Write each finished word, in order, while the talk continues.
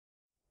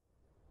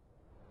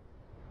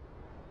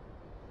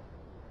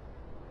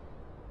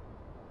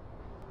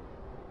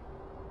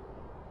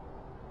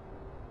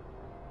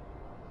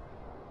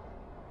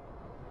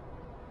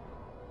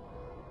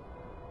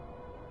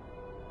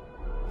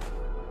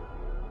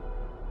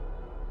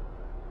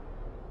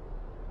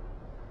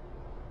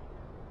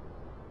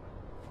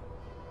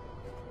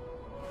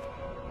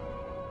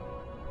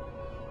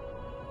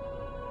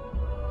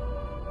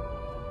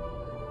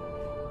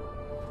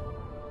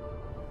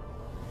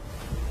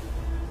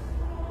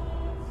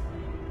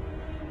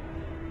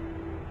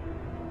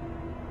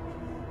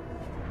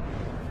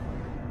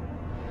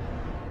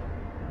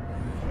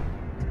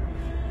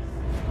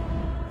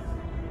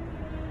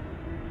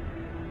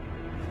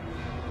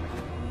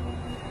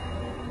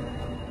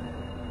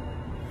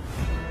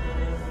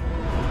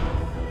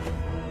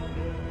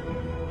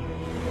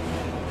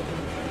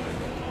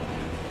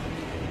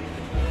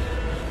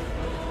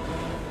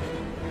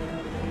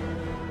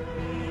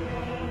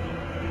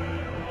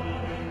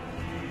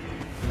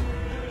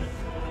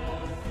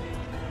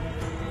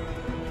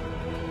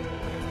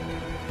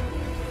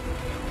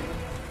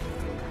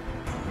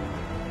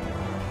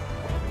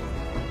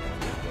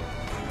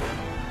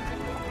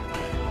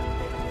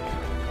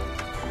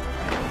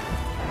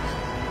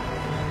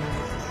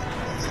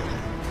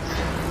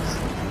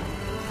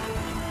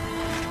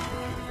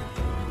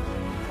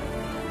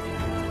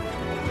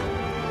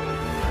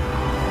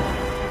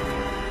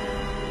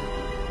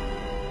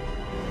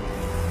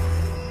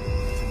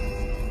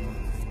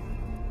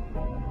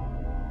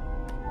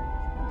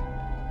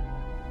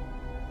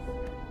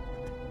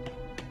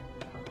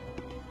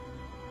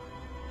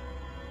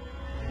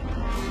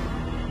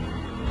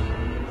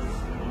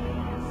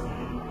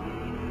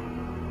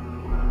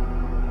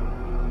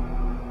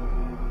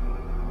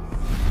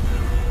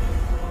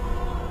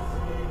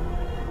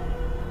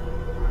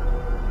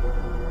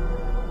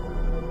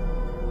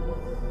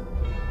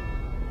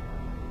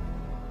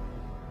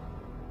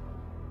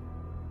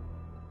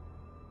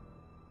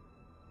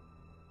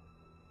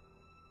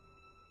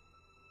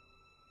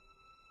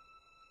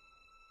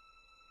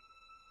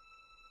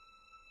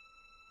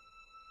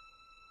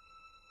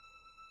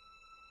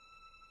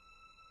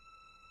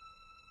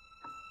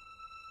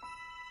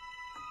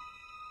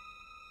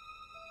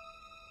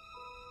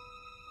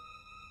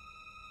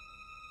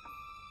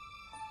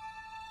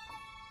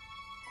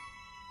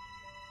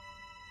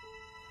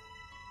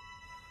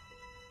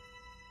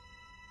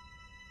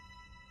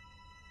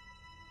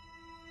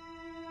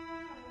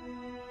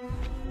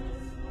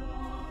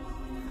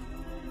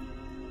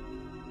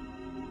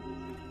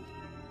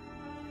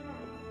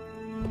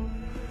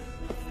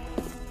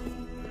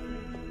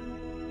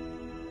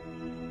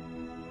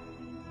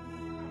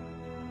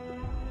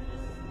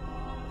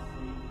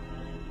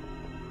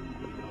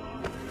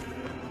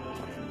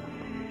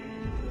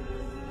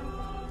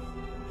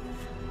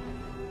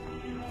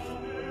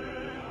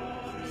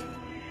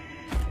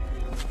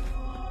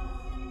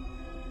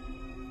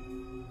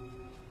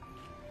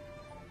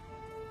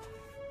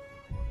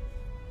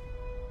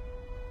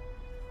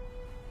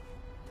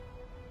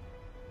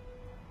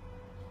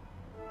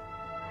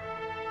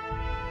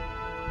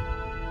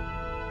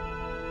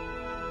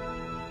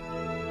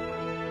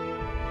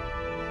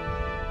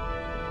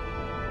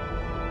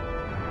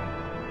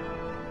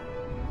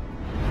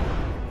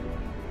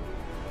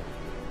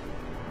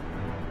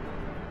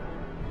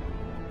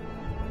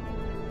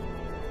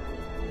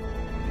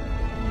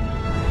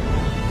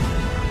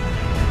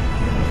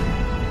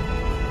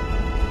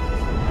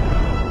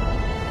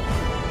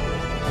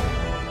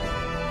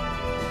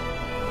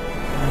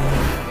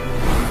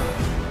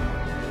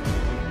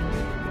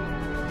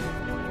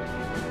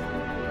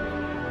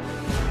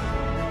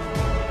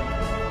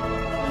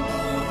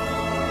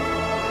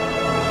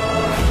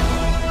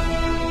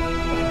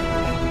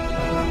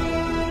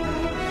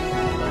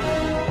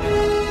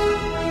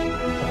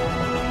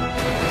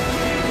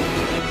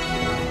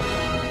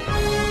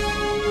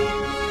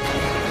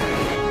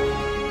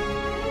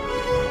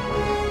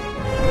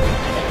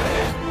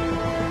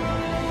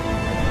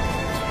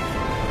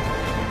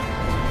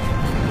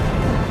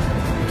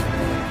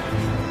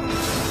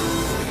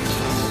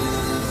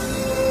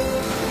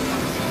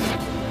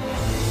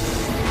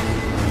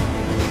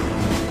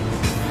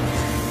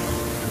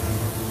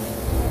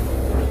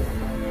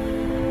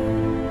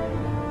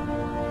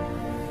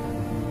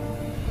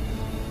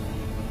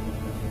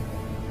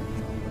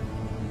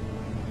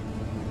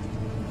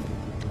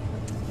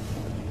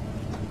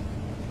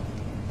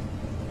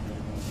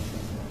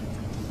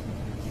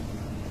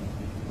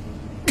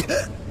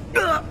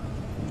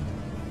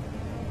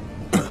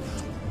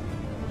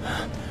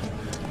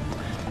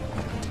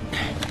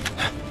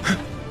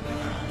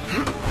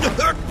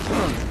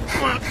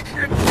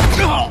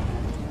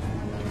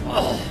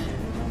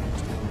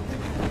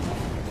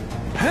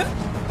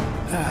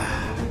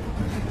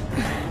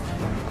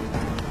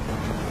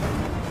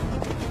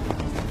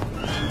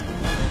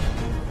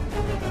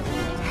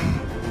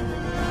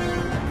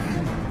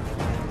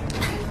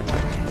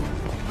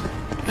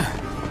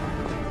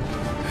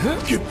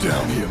Get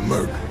down here,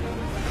 Merc.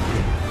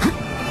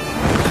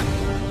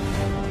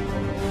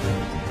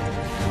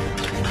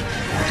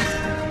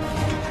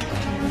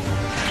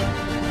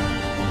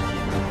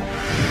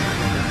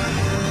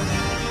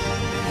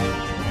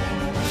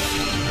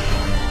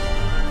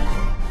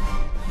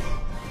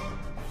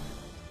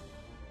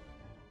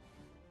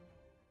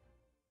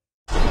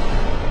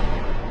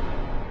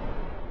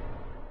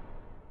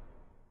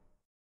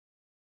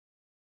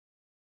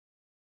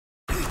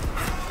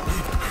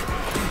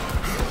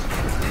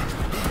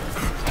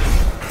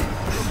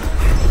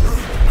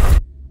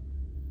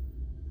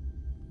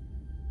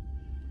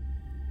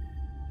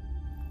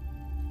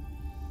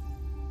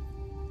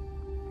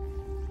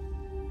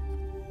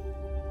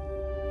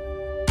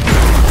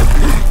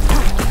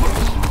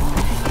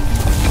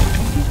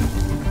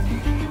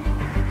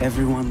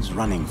 Everyone's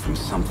running from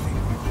something.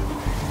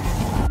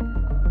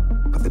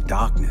 But the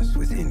darkness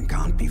within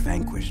can't be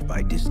vanquished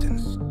by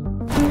distance.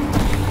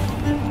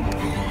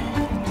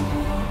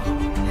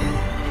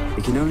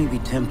 It can only be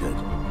tempered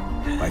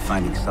by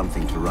finding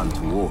something to run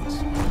towards.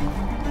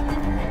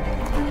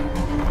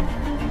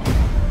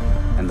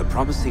 And the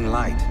promising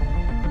light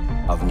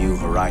of new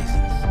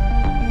horizons.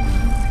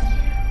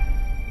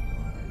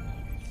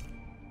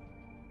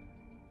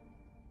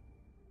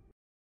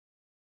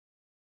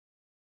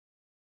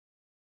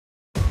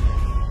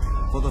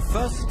 For the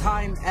first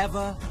time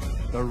ever,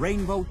 the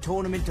Rainbow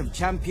Tournament of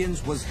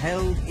Champions was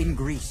held in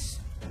Greece.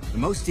 The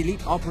most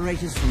elite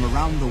operators from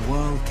around the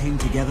world came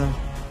together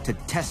to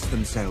test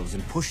themselves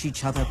and push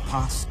each other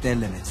past their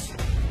limits.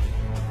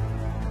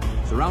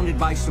 Surrounded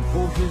by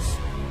supporters,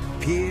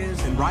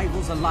 peers, and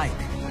rivals alike,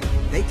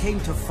 they came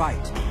to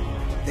fight.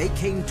 They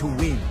came to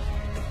win.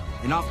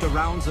 And after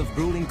rounds of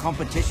grueling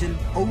competition,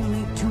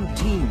 only 2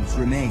 teams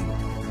remained,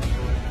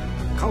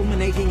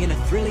 culminating in a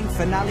thrilling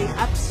finale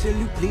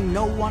absolutely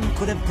no one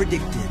could have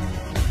predicted.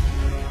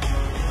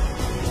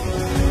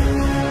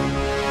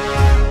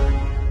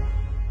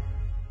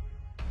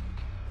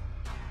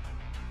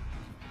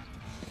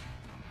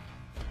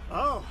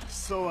 Oh,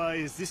 so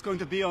is this going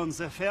to be on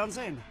the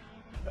Fernsehen?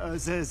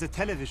 The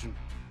television?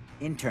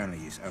 Internal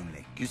use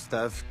only.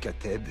 Gustave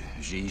Kateb,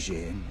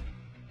 GIGN.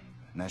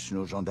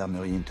 National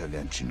Gendarmerie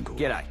Intervention Group.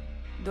 G'day.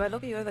 Do I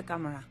look at you or the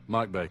camera?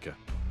 Mike Baker,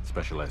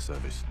 Special Air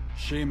Service.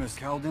 Seamus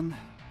Calden,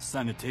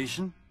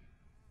 sanitation?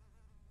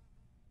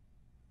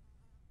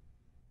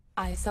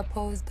 I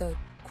suppose the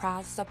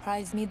crowd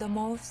surprised me the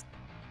most.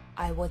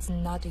 I was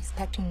not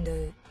expecting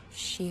the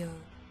sheer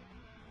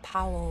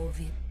power of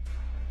it.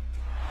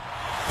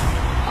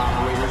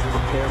 Operators,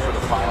 prepare for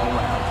the final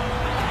round.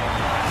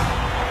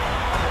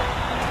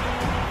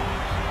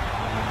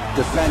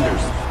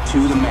 Defenders,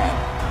 to the mat.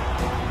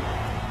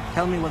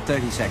 Tell me what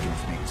 30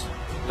 seconds means.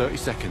 30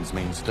 seconds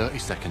means 30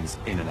 seconds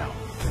in and out.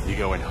 You're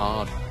going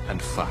hard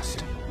and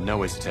fast.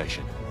 No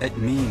hesitation. It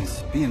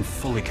means being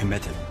fully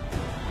committed.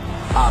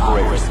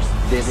 Operators,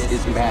 this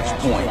is match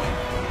point.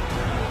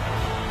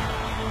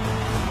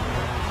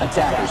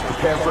 Attackers,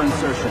 prepare for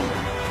insertion.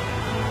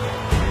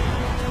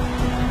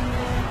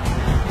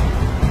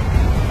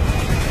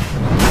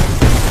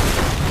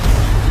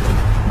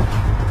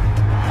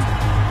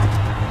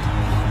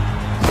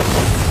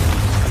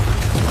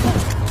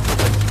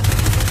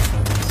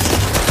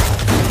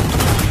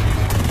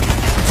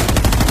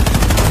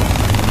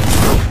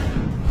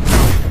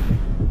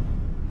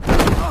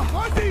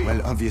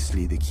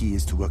 Obviously, the key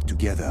is to work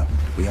together.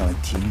 We are a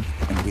team,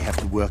 and we have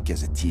to work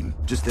as a team,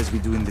 just as we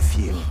do in the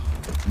field.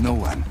 No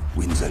one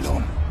wins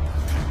alone.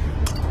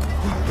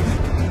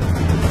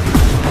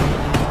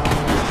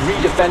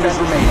 3 defenders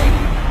remaining.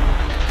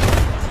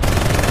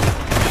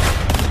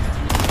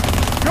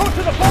 Go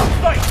to the bomb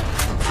site!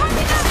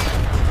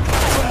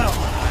 Well,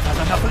 that's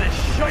enough of this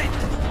shite!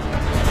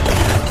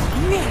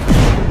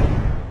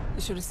 I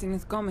should have seen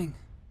it coming.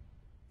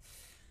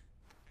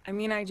 I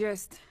mean,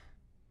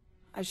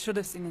 I should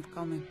have seen it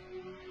coming.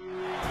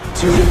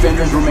 2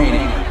 defenders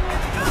remaining.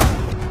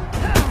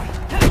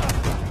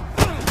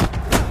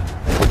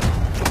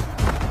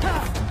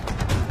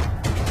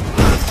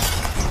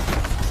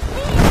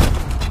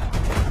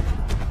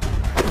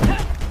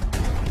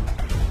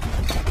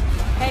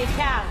 Hey,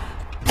 Cal.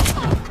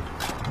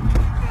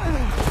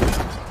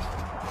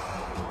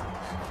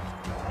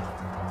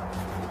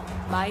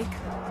 Mike?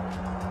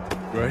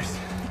 Grace?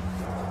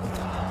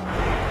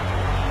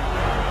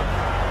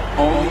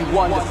 Only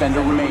 1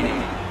 defender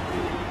remaining.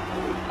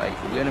 Hey,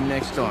 we'll get him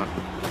next time.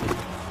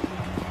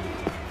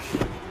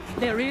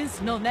 There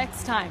is no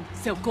next time,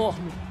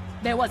 Silkorn.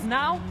 There was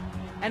now,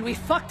 and we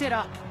fucked it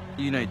up.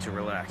 You need to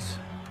relax.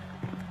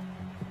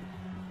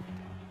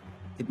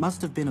 It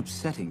must have been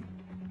upsetting.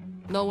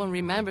 No one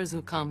remembers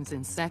who comes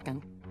in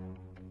second. 3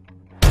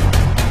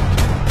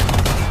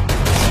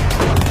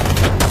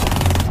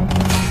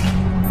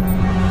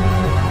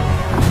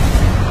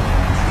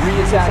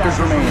 attackers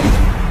remaining.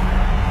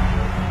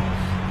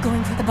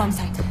 Going for the bomb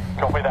site.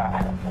 Copy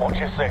that. Watch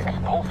your 6.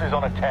 Pulse is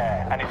on a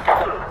tear, and it's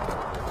good.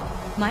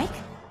 Mike?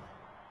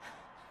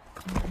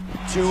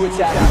 2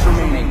 attackers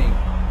remaining.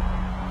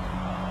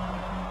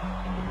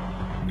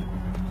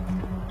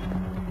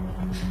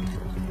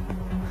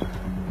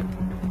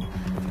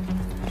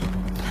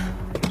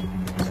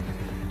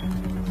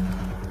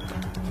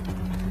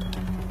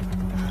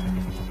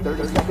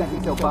 30 seconds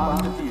until bomb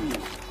defused.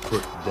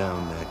 Put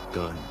down that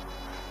gun.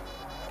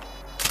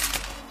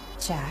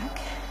 Jack?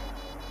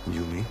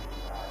 Yumi?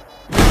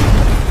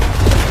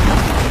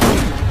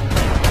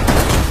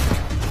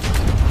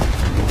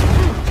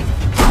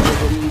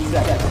 15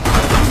 seconds.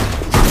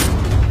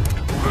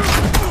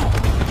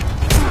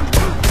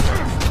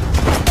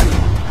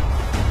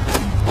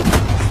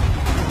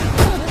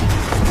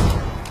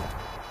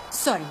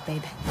 Sorry,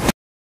 babe.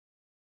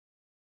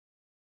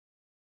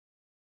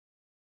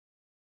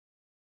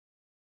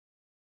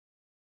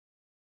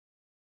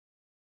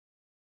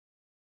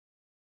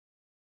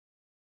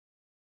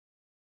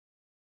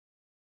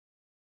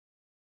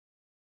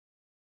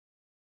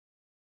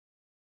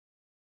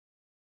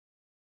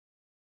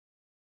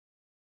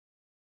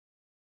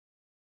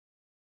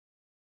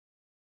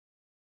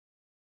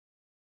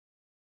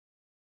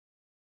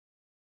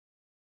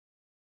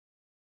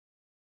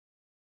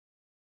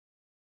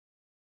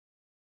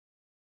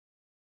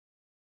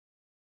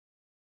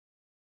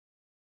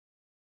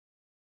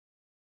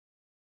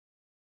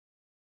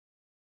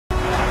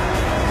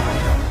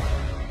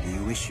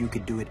 Wish you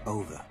could do it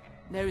over.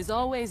 There is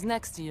always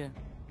next year.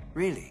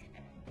 Really?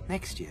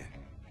 Next year?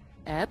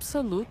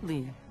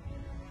 Absolutely.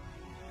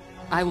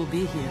 I will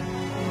be here.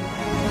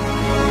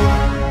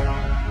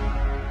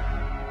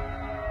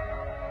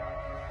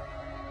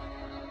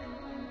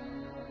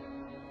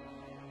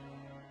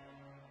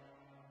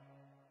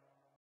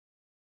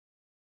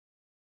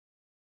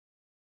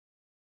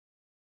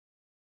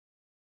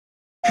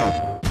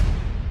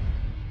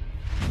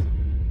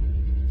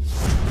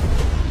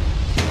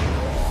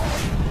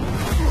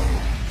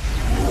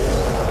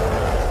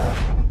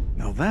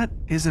 That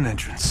is an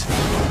entrance.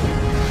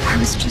 I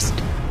was just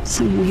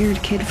some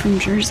weird kid from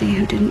Jersey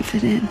who didn't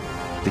fit in.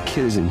 The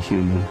kid isn't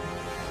human.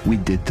 We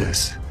did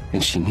this,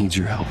 and she needs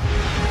your help.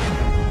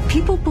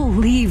 People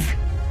believe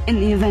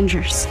in the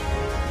Avengers.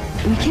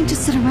 We can't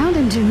just sit around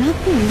and do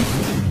nothing.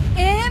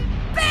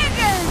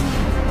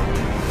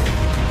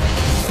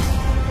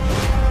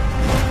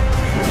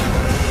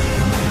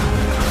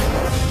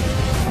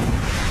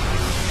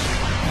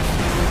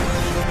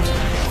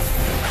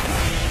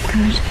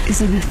 Good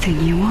isn't a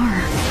thing you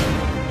are.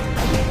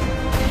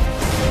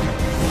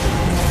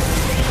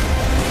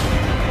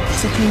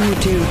 It's a thing you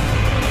do.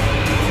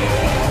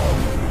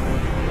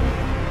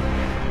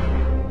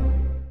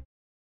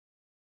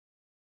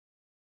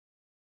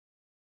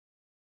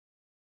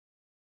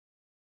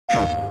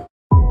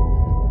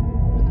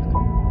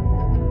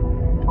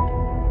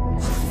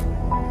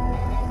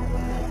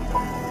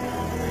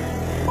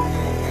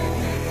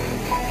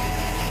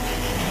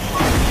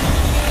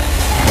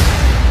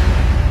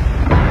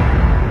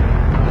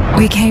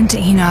 We came to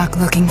Enoch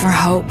looking for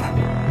hope.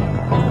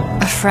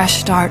 A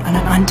fresh start on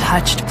an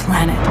untouched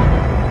planet.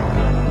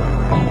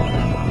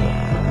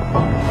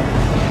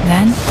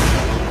 Then,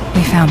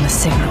 we found the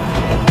signal.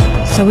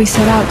 So we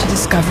set out to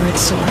discover its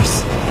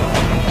source.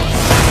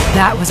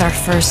 That was our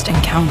first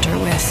encounter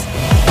with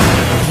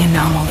the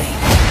anomaly.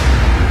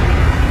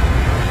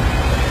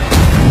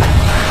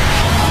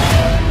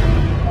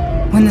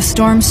 When the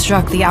storm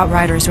struck, the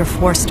Outriders were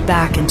forced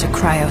back into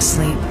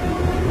cryo-sleep.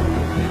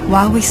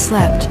 While we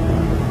slept,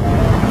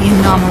 the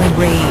anomaly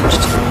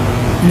raged,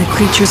 and the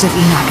creatures of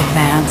Enoch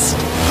advanced.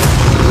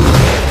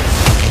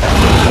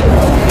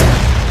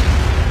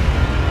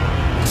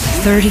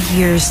 30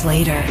 years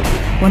later,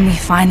 when we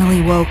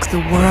finally woke, the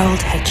world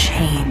had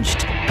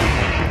changed.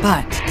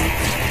 But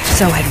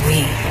so had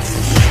we.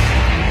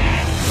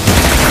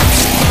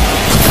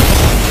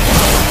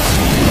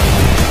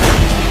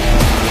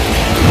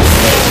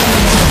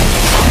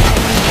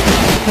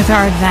 With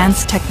our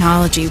advanced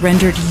technology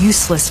rendered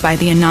useless by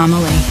the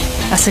anomaly,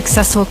 a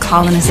successful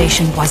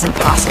colonization wasn't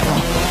possible.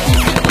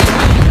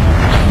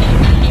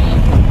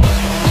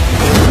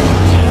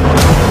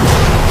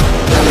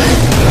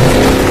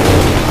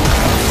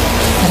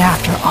 But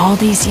after all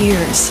these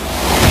years,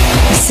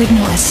 the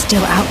signal is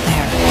still out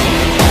there.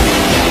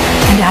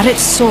 And at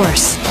its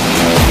source,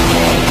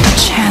 a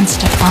chance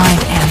to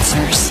find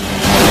answers.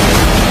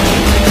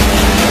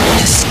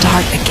 To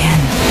start again.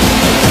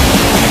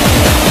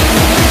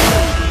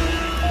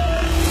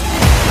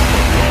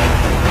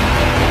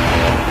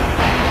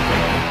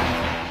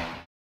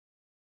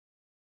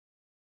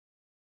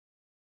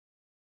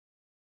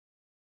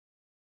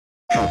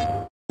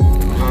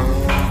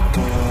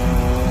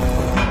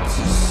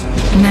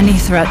 Many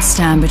threats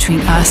stand between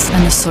us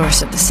and the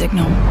source of the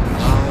signal.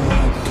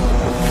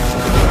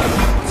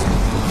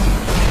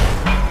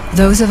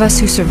 Those of us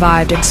who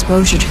survived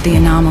exposure to the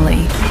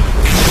anomaly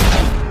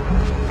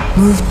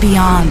moved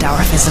beyond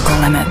our physical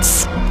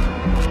limits.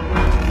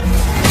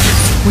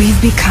 We've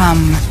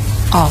become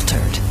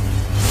altered.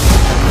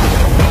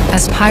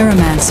 As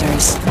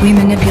pyromancers, we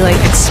manipulate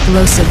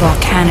explosive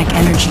volcanic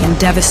energy and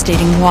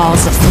devastating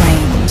walls of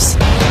flames.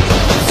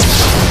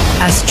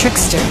 As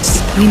tricksters,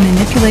 we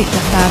manipulate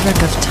the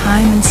fabric of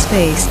time and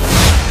space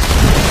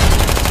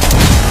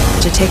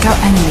to take our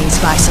enemies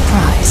by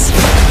surprise.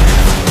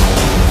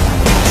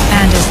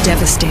 And as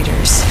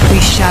devastators, we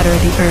shatter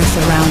the Earth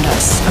around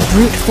us, a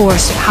brute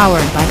force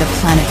powered by the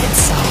planet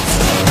itself.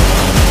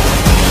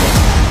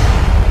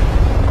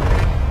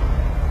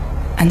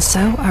 And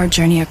so our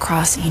journey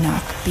across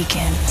Enoch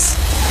begins.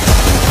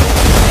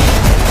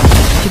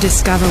 To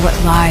discover what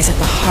lies at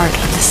the heart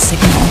of the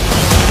signal.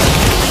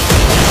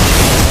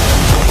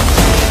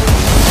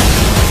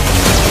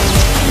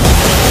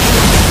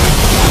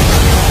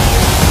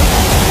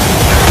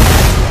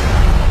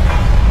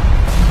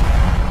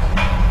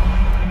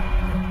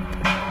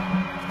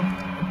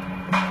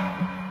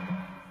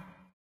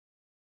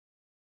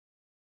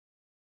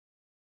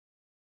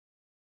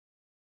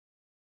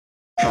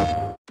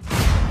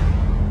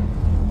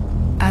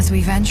 As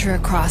we venture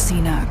across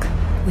Enoch,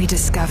 we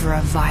discover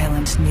a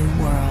violent new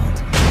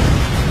world.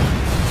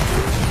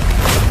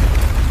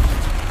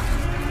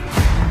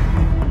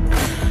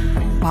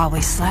 While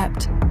we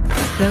slept,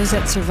 those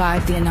that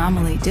survived the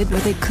anomaly did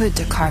what they could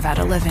to carve out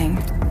a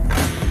living,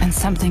 and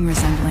something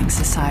resembling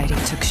society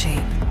took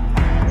shape.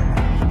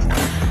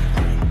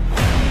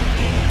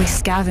 We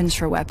scavenge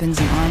for weapons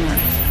and armor,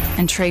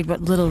 and trade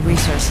what little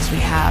resources we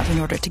have in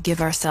order to give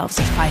ourselves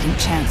a fighting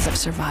chance of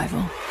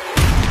survival.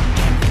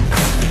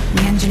 We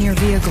engineer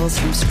vehicles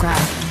from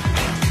scrap,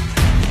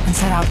 and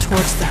set out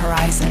towards the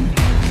horizon.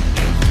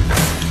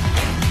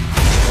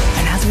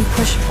 And as we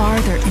push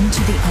farther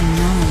into the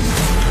unknown,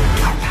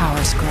 our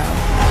powers grow,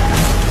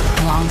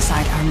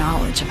 alongside our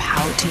knowledge of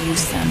how to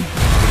use them.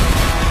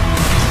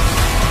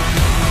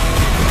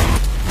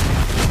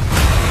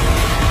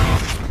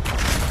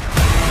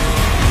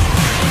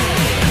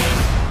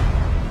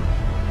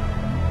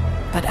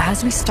 But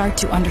as we start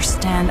to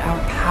understand our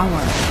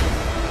power,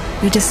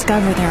 we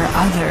discover there are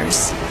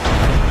others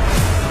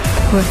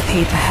who have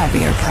paid the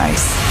heavier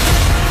price.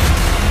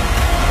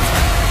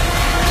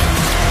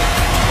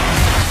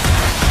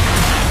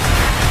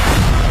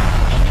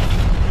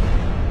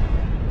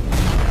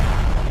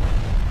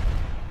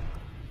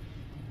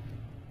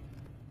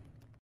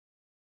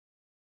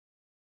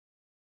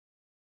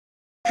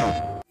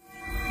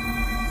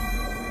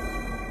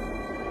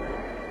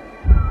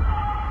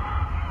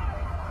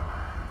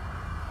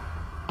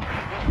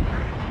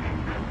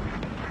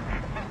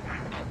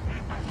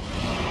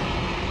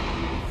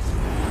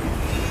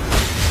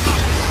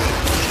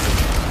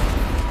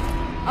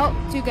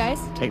 Two guys.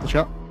 Take the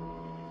shot.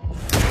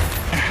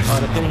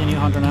 Alright, I'm getting a new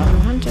hunter now. New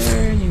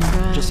hunter, new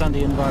guy. Just send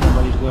the invite and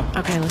ready to go.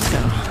 Okay, let's go.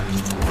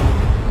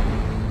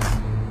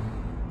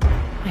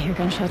 I hear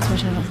gunshots,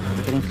 watch out.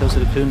 We're getting close to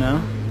the clue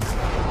now.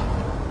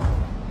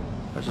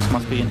 There just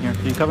must be in here.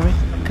 Can you cover me?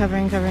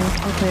 Covering. All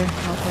clear,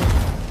 all clear.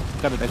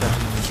 Got it, I got it.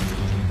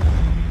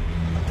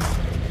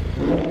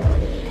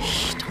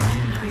 Shh, don't let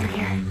him know you're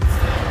here.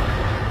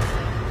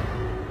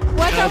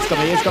 Watch out, It's got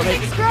me, it's got me.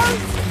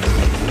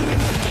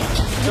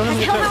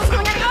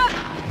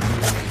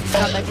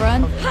 Got like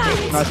run.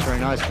 Nice try,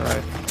 nice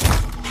try.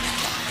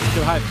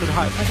 Too high.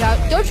 Watch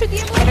out. Don't shoot the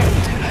emulator.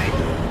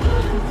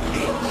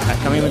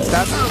 Come in with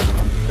stab.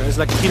 There's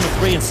like a team of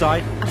 3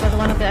 inside. I saw the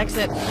one at the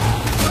exit.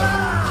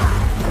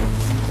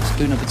 Let's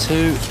do number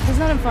 2. He's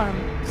not in farm.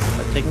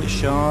 I take the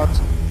shot.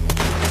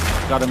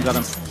 Got him.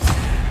 Yeah,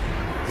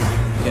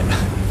 I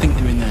think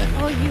they're in there.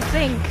 Oh, you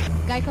think?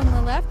 Guy coming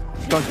on the left?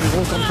 Going through the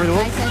wall, going through the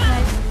wall.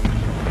 Nice.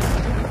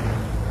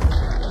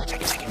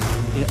 Take it.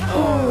 Yeah.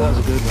 Oh, that was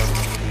a good one.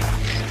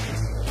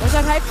 What's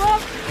that hype from?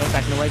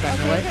 Backing away.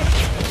 Okay.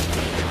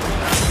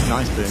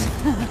 Nice boom.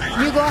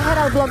 You go ahead,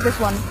 I'll block this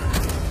one.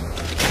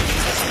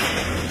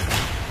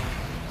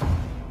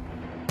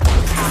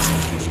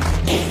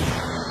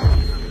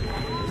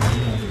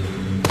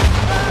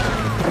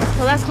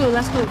 So last clue.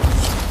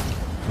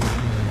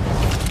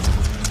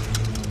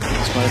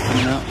 Spider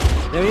coming out.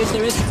 There he is.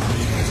 Did you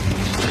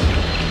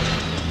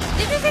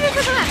see this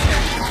as an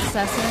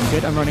assassin?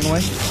 Good, I'm running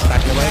away.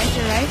 Backing away.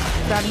 Right.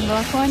 Grabbing the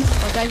last one.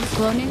 Or guy just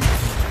cloning.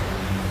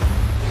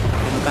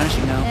 We're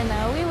vanishing now. And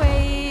now we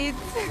wait.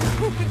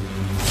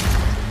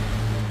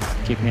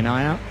 Keeping an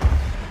eye out.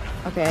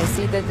 Okay, I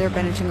see that they're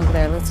vanishing over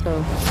there. Let's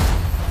go.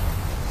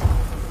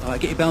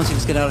 Alright, get your bounty,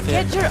 let's get out of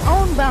here. Get your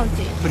own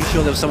bounty. Pretty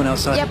sure there was someone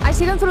outside. Yep, I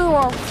see them through the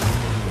wall.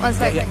 One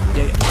second.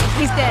 Yeah.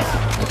 He's dead.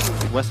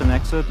 Western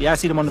exit. Yeah, I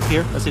see them on the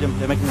pier. I see them.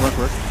 They're making work.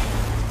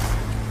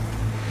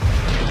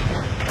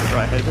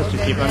 Right, just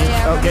keep running.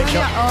 Yeah, get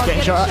shot. Oh,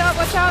 get shot.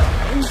 Watch out.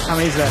 How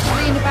many is there?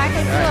 3 in the back,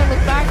 I feel.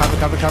 Look back.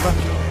 Cover.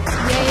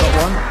 Yeah. Got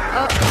one.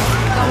 Oh,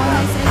 got one, I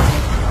see.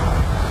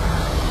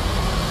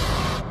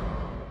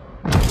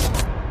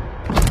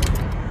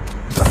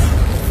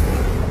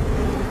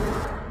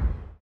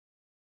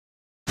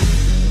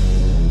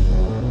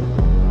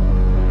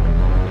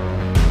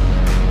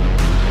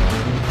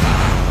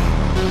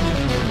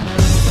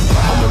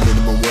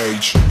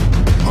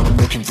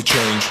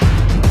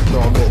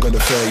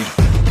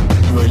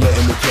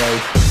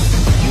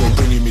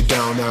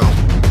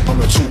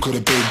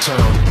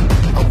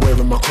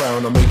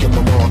 I'm making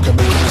my mark, I'm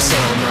making the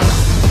sound now.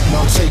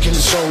 Now I'm taking it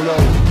solo,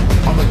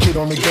 I'm a kid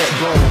on the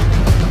get-go.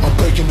 I'm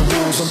breaking the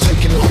rules, I'm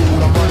taking it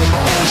all, I'm running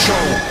my own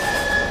show.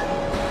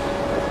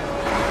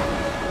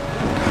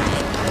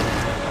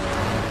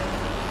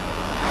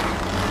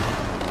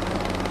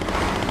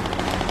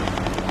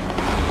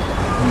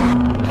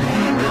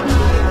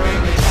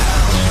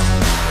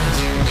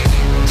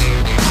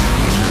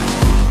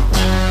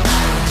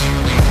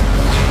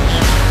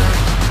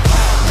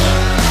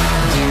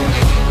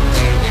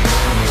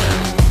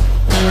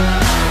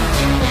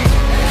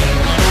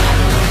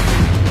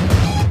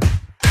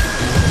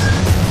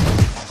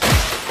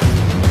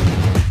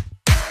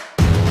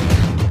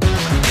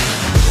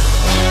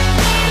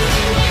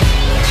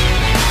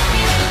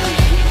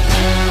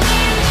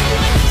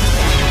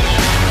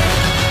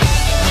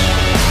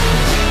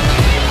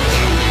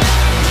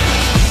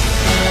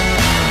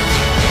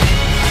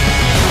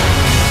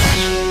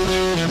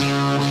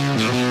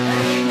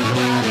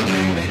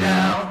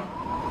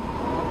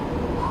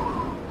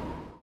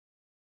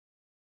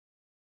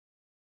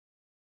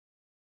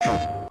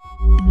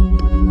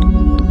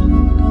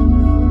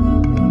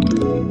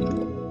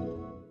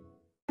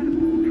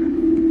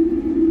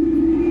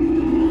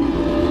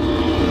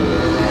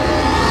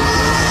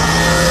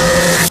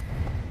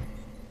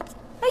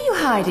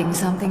 hiding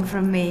something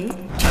from me? Time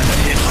to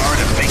hit hard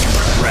and make him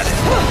regret it.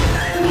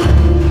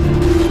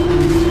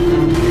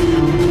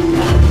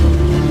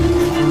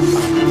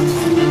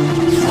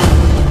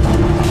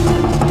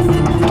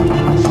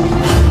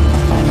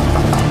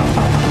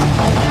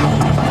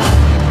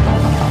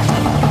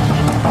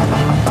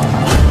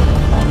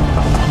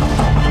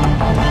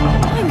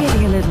 I'm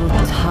getting a little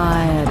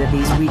tired of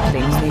these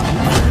weaklings they keep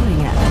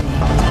throwing at me.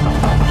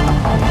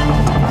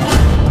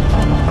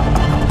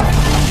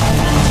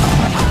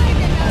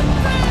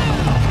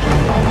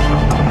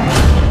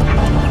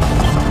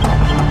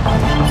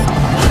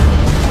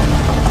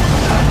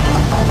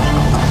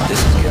 This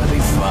is gonna be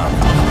fun.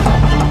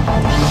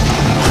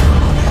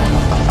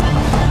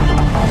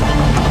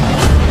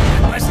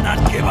 Let's not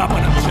give up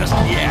on him just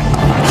yet.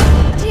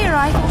 Dear,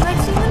 I thought I'd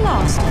seen the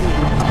last of you.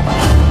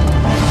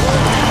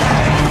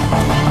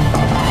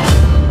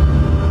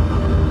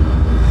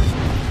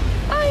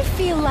 I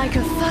feel like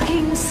a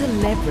fucking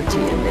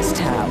celebrity in this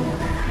town.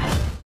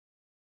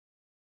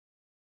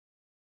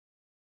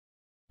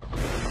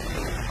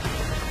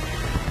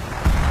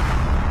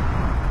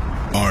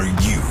 Are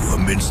you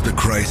amidst the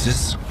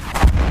crisis?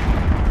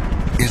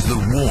 Is the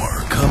war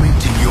coming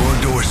to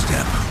your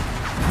doorstep?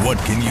 What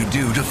can you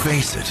do to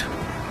face it?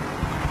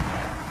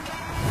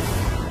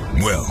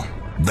 Well,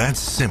 that's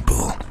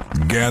simple.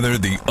 Gather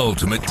the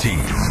ultimate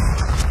team.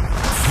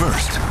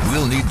 First,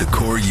 we'll need the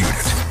core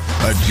unit,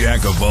 a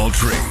jack of all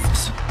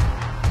trades.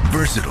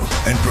 Versatile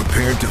and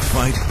prepared to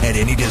fight at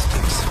any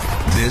distance.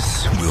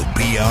 This will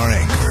be our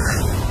anchor.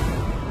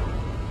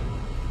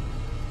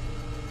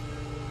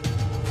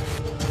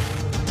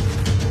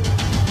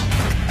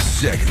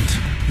 Second,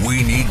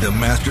 we need the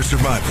master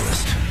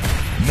survivalist.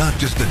 Not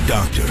just a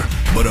doctor,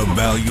 but a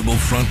valuable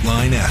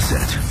frontline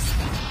asset.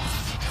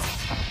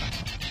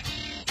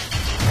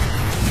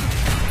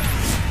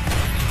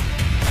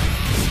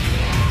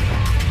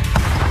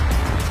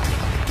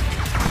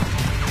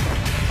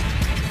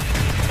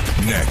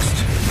 Next,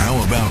 how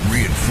about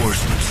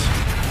reinforcements?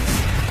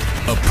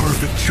 A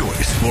perfect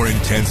choice for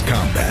intense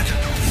combat.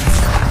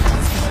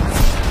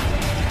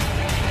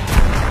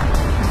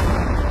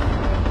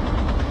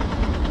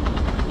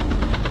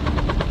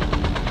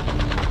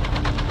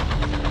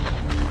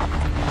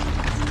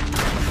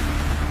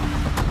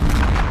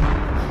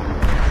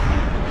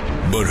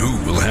 But who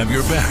will have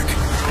your back?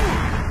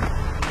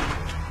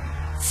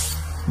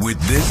 With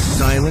this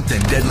silent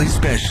and deadly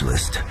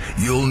specialist,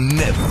 you'll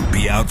never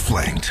be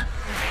outflanked.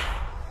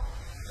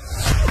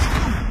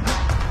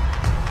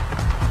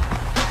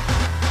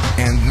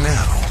 And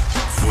now,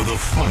 for the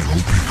final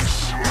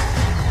piece.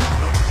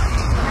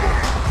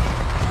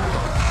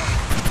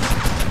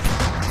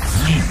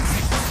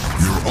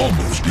 Your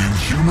almost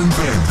inhuman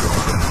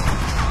vanguard.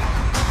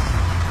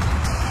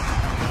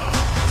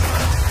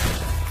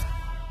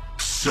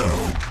 So,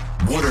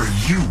 what are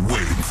you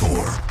waiting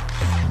for?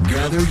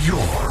 Gather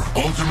your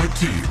ultimate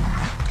team.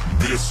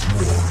 This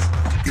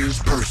war is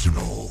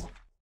personal.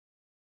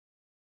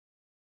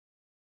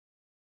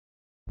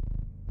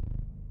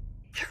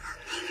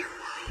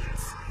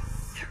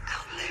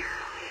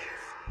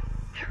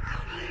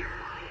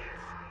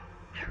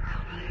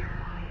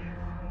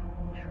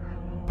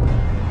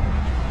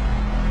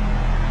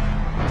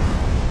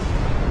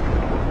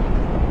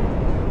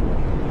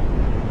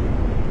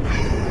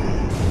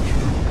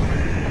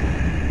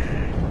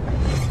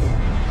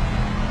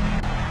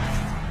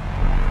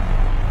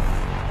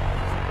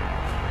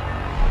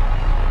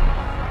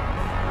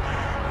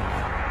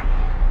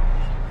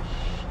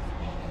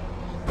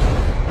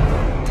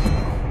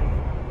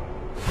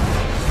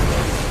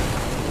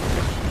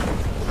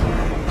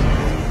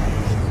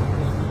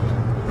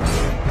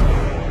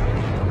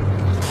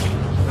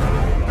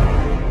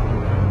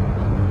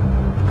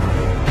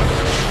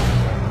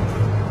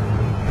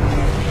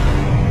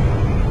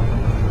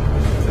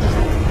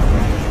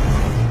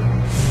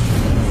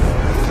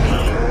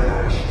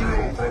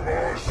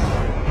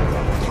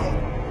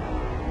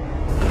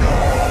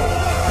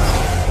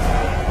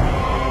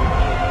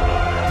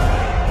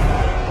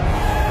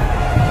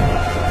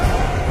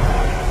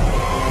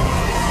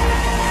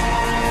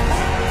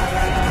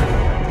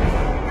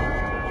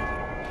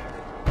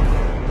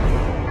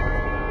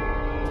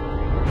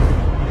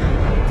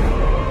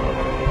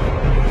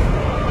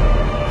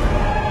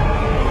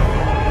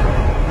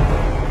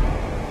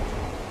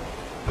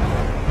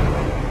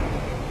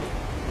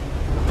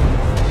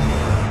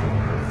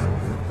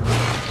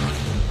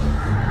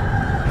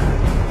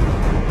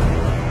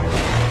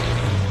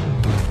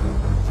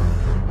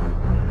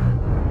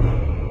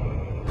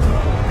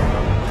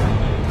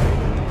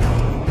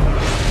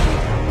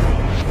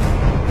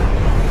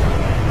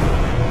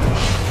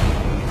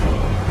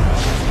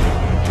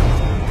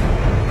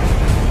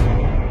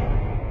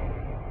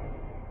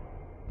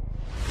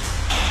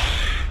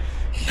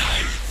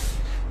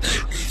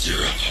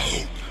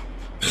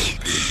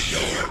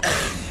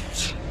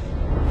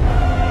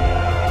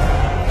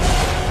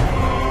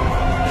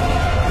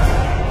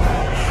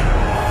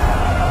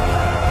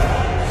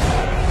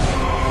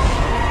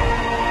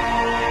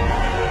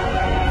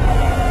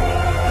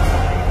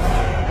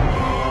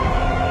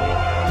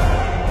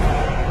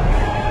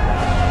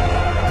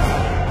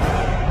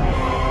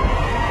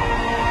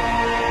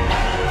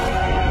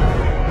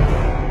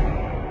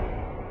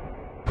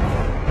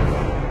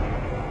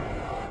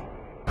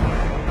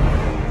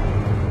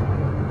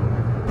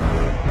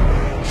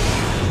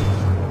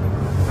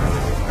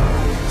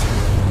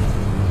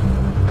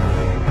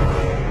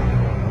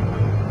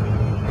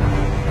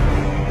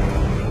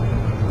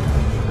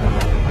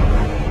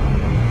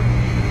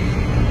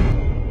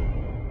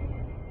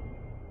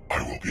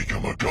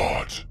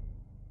 god,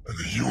 and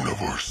the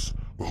universe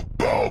will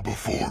bow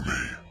before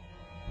me.